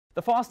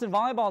The Fosston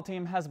volleyball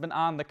team has been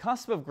on the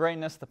cusp of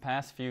greatness the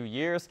past few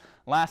years,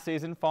 last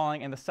season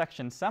falling in the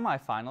section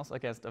semifinals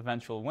against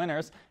eventual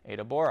winners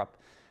Ada Borup.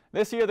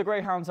 This year the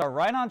Greyhounds are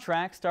right on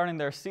track, starting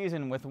their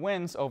season with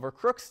wins over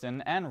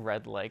Crookston and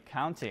Red Lake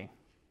County.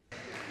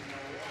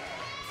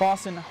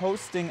 Fosston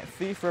hosting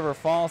Thief River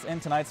Falls in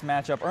tonight's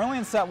matchup. Early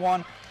in set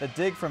one, the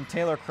dig from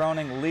Taylor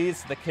Croning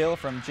leads to the kill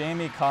from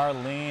Jamie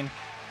Carleen.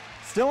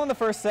 Still in the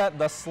first set,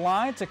 the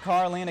slide to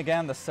Carleen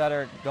again, the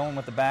setter going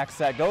with the back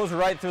set, goes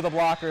right through the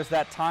blockers.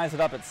 That ties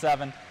it up at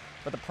 7.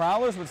 But the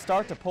Prowlers would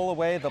start to pull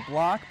away. The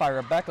block by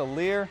Rebecca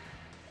Lear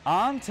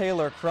on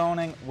Taylor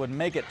Croning would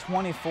make it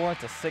 24-16.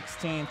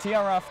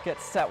 TRF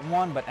gets set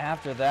 1, but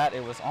after that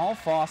it was all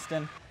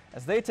Fosston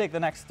as they take the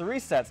next 3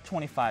 sets,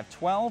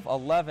 25-12,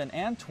 11,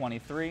 and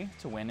 23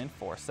 to win in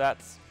 4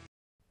 sets.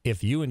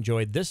 If you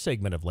enjoyed this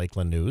segment of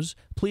Lakeland News,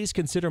 please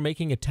consider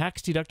making a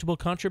tax-deductible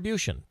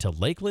contribution to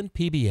Lakeland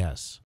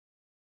PBS.